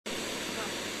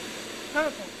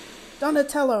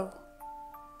Donatello!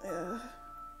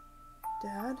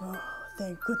 Dad? Oh,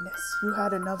 thank goodness. You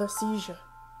had another seizure.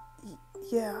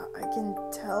 Yeah, I can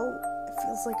tell. It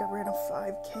feels like I ran a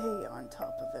 5K on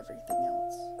top of everything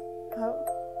else.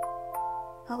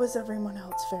 How is everyone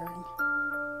else faring?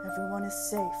 Everyone is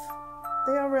safe.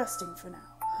 They are resting for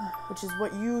now, which is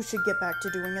what you should get back to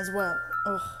doing as well.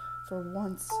 Ugh, for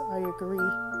once, I agree.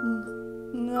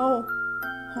 No.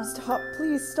 Stop,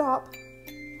 please stop.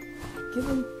 Give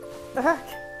him back.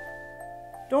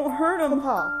 Don't hurt him.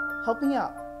 Papa, help me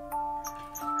up.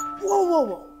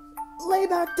 Whoa. Lay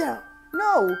back down.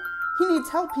 No, he needs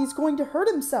help. He's going to hurt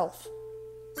himself.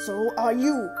 So are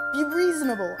you. Be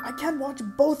reasonable. I can't watch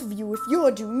both of you if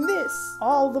you're doing this.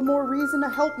 All the more reason to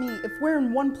help me. If we're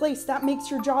in one place, that makes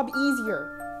your job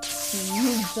easier. He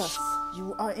needs us.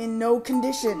 You are in no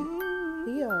condition.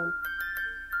 Leo.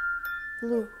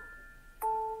 Blue.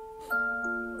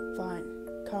 Fine.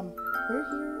 Come. We're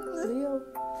here, Leo.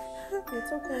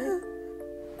 It's okay.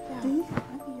 Yeah,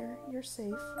 I'm here. You're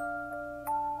safe.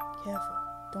 Careful.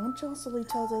 Don't jostle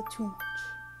each other too much.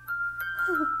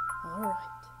 All right.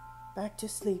 Back to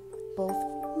sleep with both.